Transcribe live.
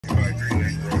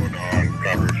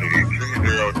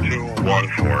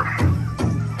1-4.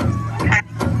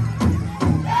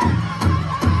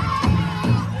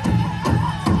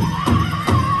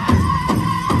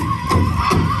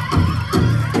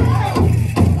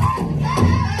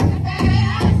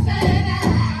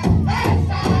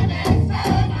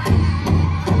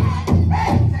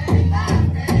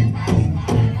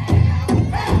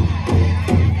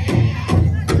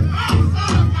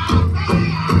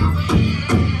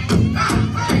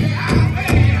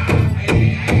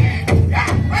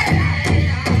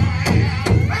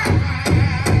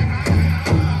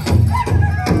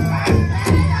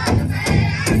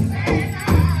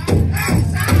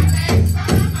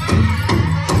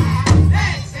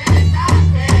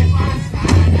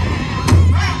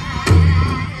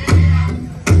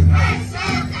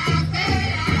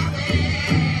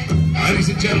 Ladies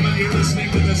and gentlemen, you're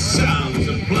listening to the sounds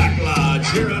of Black Lodge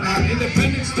here on our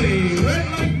Independence Day,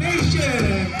 Red Lake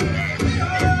Nation.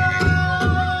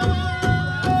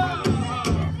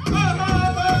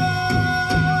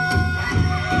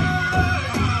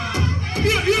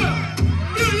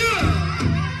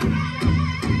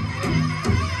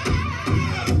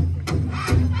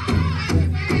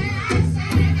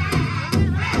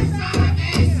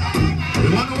 We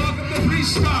want to welcome the Three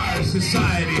Stars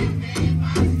Society.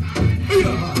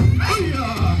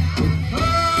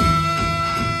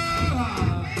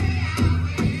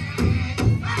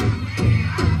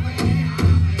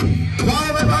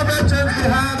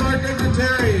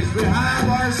 We have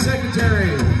our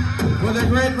secretary for the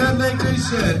Great Red Lake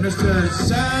Nation, Mr.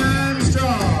 Sam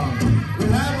Strong. We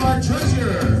have our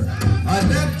treasurer,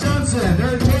 Annette Johnson.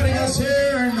 They're joining us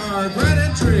here in our grand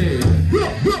entry.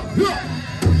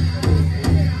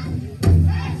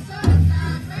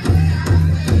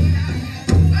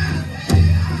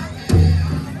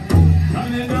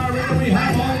 Coming into our arena, we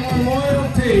have all our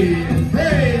loyalty and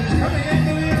praise coming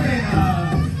into the arena.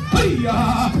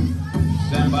 Hiya!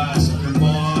 Stand by, Southern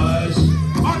boys.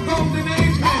 Our Golden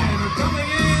Age men are coming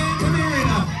into the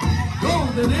arena.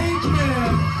 Golden Age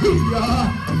men. Hiya!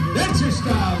 That's your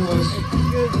style, boys.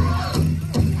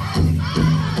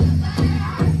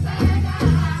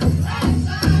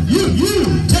 You,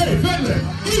 Terry Fedler.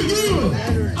 You,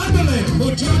 Andale,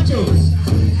 muchachos.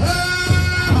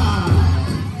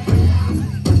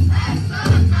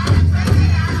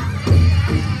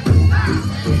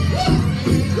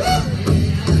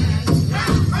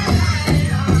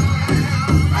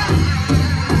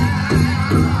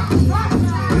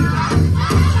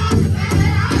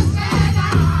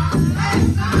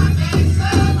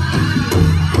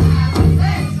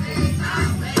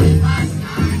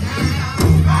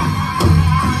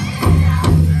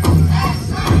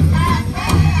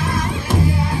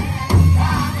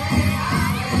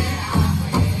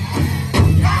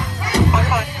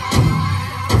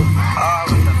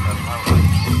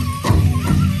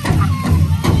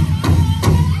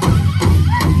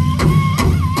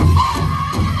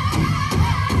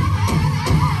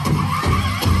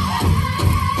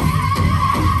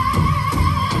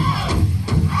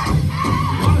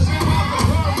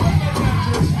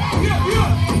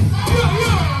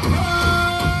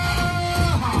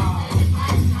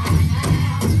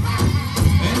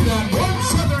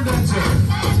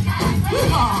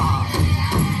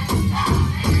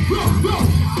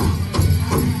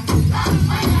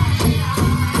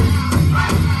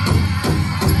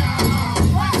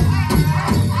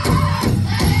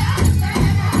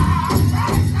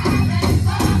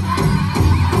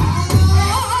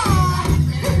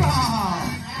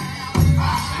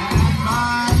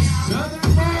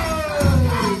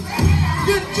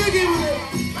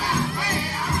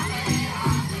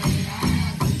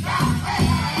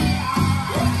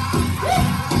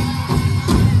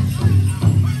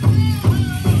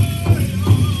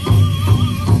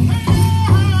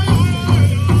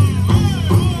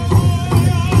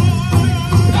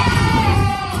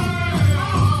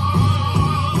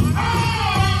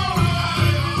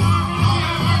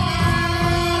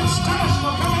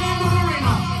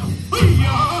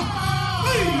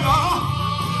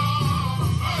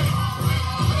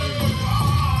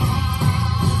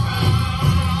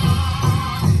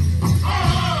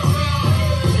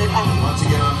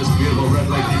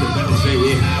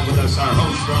 We have with us our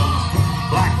host from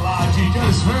Black Lodge. You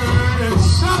just heard it's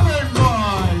Southern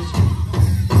Boys.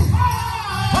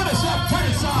 Put us up, turn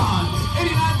us on.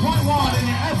 89.1 in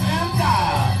your FM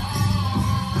dial.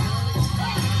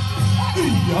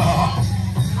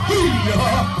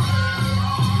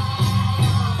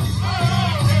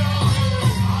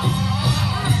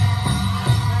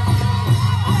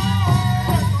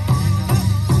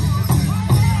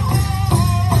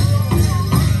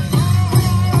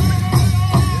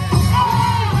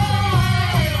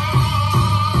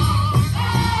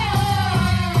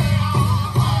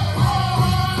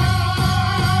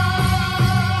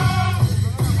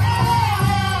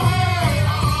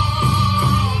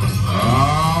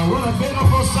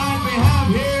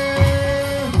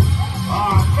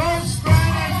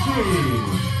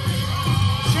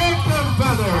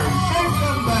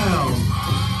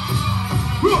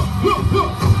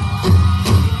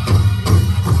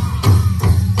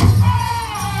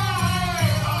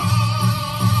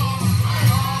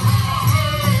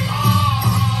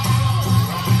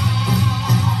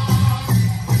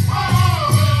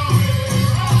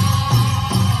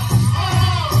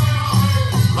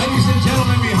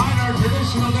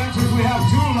 got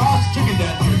two lost chicken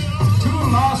dancers. Two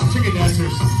lost chicken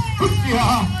dancers.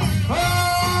 Yeah.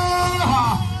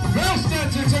 Grass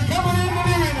dancers are coming into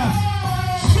the arena.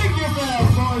 Shake your bell,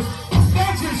 boys.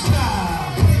 Dance your style.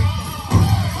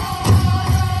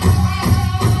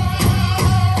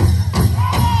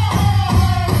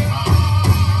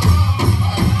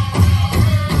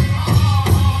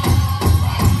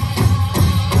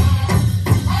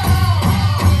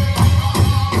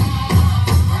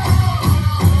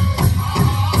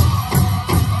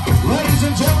 Ladies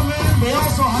and gentlemen, we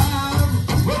also have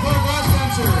with our grass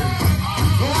dancers,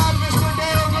 we have Mr.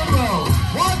 Dale Gringo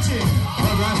watching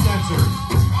our grass dancers.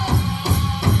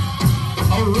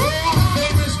 A real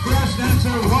famous grass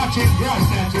dancer watching grass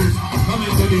dancers come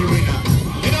into the arena.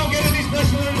 You don't get any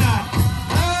special than that.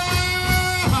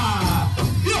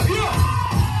 Yeah, yeah.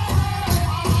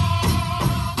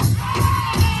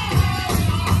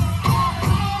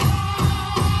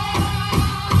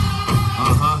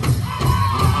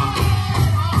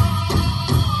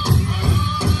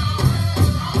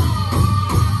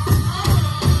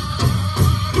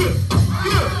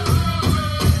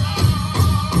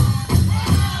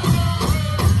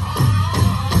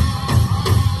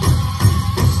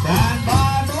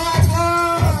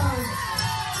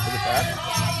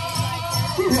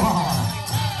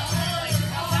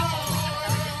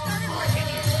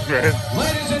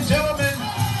 Ladies and gentlemen,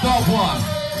 the one,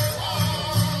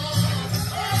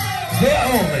 the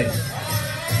only.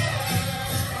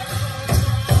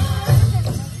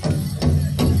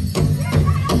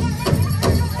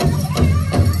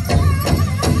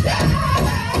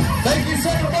 Thank you,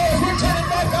 Summer Boys. We're turning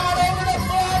back on over the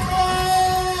flag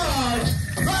march.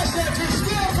 Grass dancers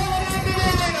still coming into the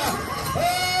arena.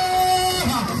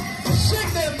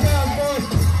 Shake them down, boys.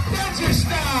 That's your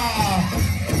style.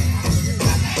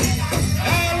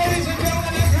 Ladies and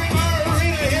gentlemen, entering our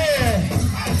arena here.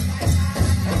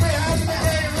 And we have the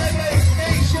great Red Lake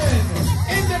Nation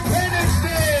Independence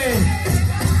Day.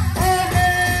 Our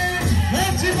name,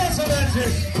 Nancy Muscle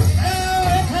Dancers. Now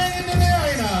entering into the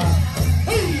arena.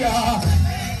 Hey-ya!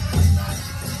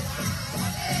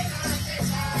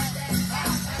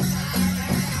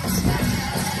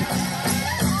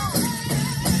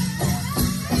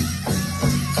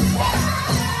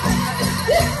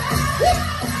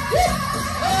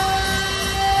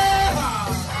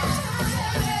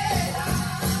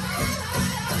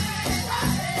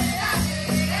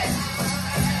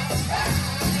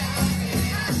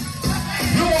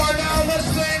 You are now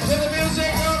listening to the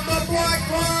music of the Black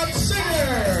Rod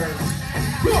Singers.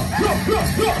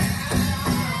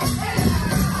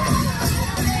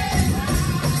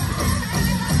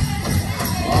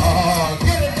 Oh,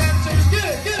 get it, dancers, get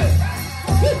it, get it.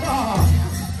 Hee-haw.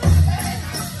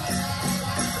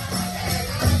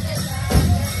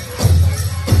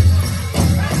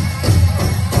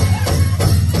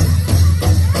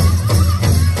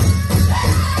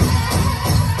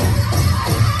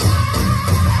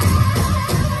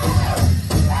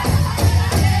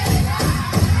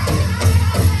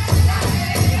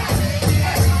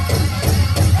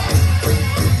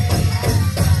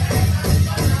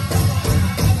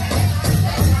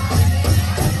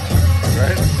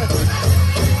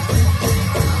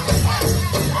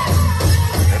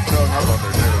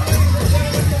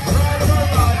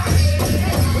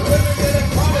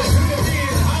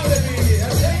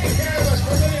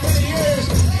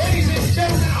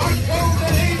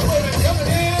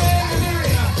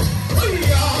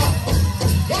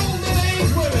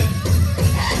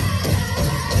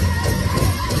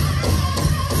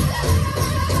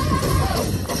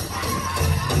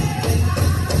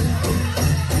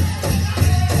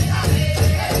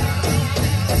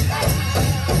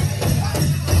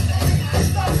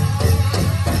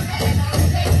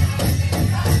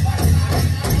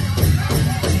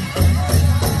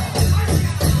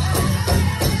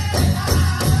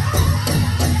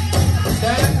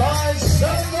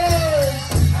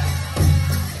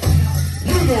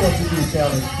 You know what to do,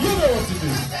 Kelly. You know what to do.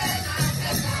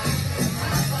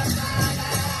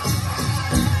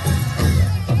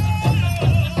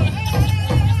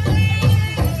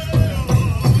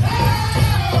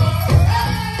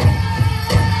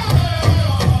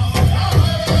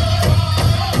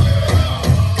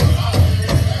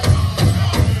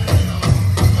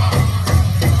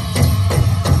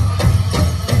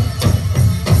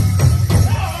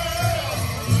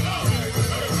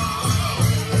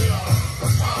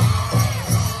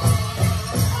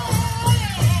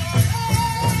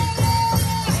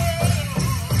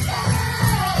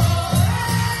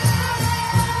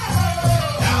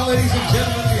 Ladies and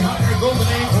gentlemen, behind our golden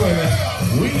age women,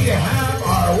 we have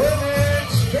our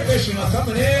women's traditional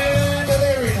coming into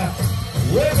the arena.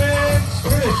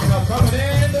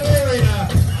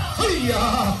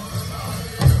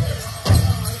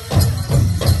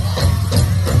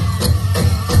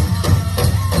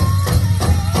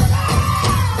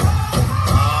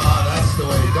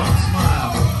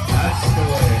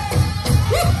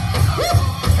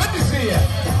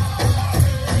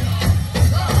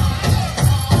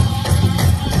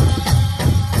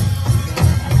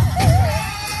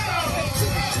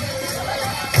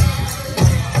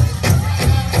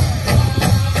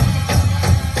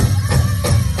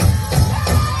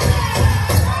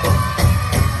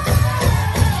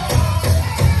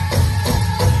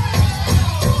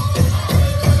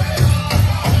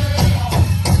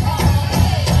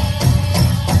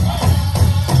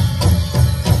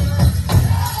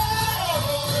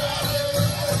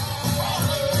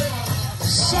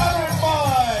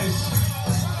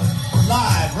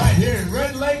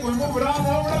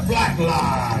 Black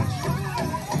Lodge.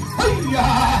 Hi-ya!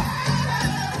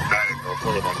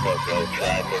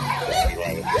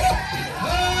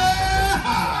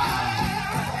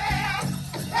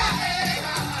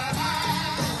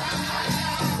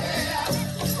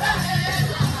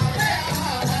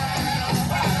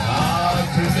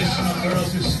 Traditional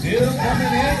girls are still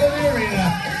coming into the arena.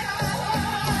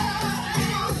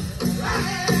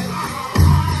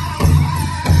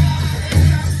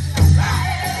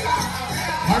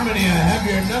 Harmony, I have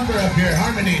your number up here.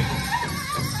 Harmony.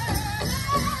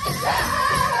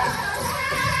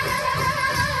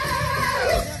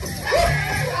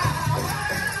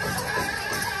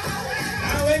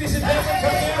 Now, ladies and gentlemen,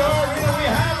 coming into our arena, we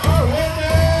have our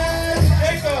women's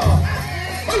takeoff.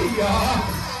 Hi-ya!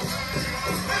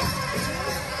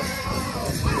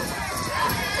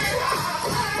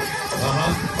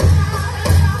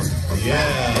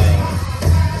 Yeah.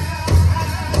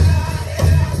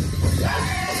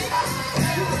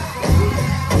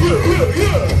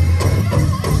 Yeah.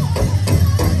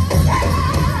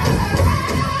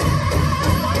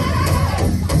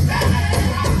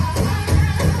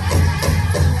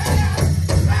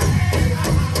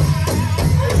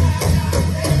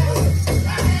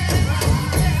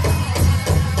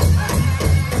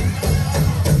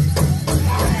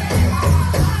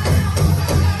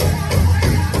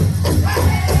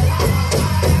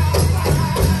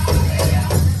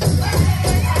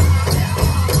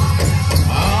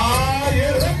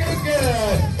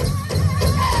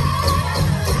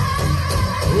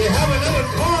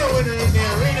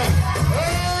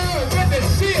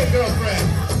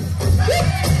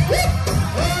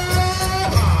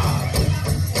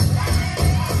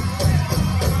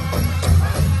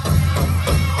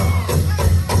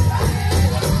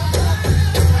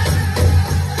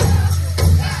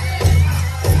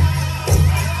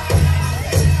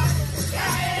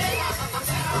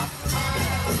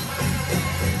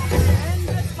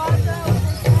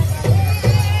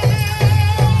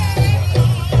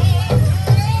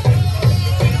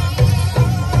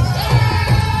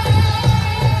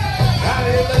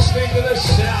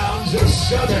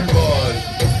 Southern boys.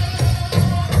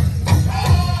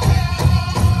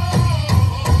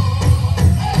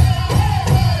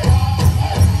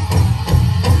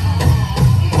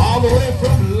 All the way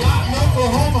from Lawton,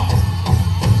 Oklahoma.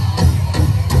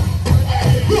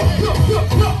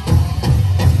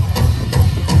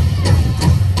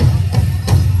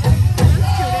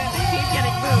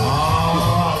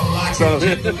 Oh, like